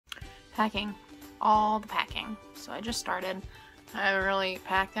packing. All the packing. So I just started. I haven't really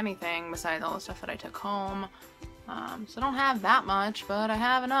packed anything besides all the stuff that I took home. So I don't have that much, but I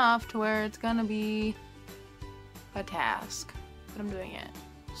have enough to where it's gonna be a task. But I'm doing it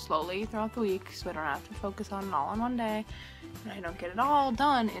slowly throughout the week so I don't have to focus on it all in one day. And I don't get it all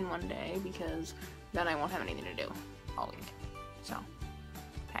done in one day because then I won't have anything to do all week. So,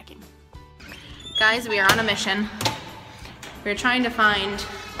 packing. Guys, we are on a mission. We're trying to find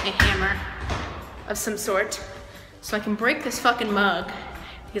a hammer of some sort so I can break this fucking mug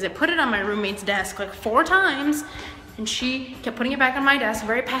because I put it on my roommate's desk like 4 times and she kept putting it back on my desk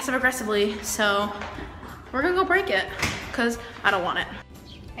very passive aggressively. So we're gonna go break it because I don't want it.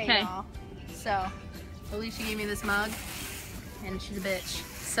 Hey y'all. So Alicia gave me this mug and she's a bitch.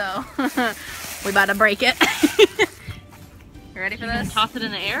 So we about to break it. You ready for this? Toss it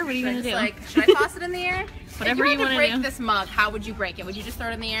in the air? What are you gonna do? Like, should I toss it in the air? Whatever you want to break this mug, how would you break it? Would you just throw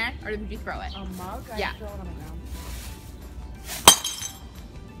it in the air or would you throw it? A mug? Yeah. Throw it on the ground.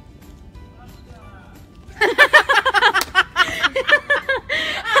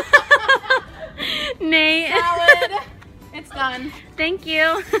 Nate. Salad. It's done. Thank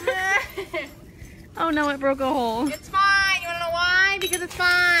you. Oh no, it broke a hole. It's fine. You wanna know why? Because it's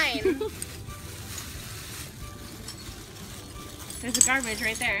fine. There's a garbage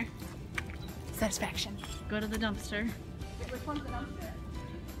right there. Satisfaction. Go to the dumpster. Which one's the dumpster?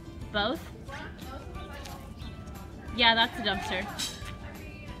 Both? Yeah, that's the dumpster.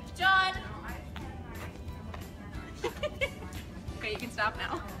 John! Okay, you can stop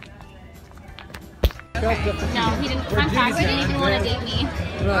now. Okay. No, he didn't contact me. He didn't even want to date me.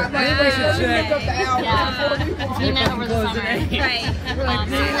 Yeah, we met over the summer. Right.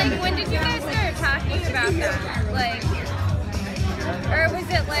 Like, when did you guys start talking about that? Like, or was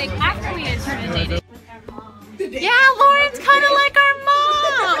it like After we had started dating. Yeah, Lauren's kind of like our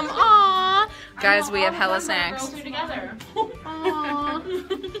mom. Aww. Guys, we have hella snacks. Together.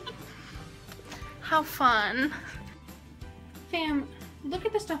 Aww. How fun. Fam, look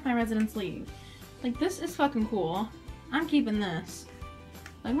at the stuff my residents leave. Like, this is fucking cool. I'm keeping this.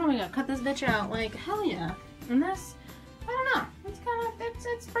 Like, what are we gonna cut this bitch out? Like, hell yeah. And this, I don't know. It's kind of,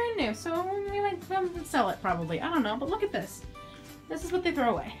 it's brand new, so we might sell it probably. I don't know, but look at this. This is what they throw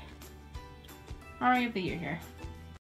away. RA of the year here.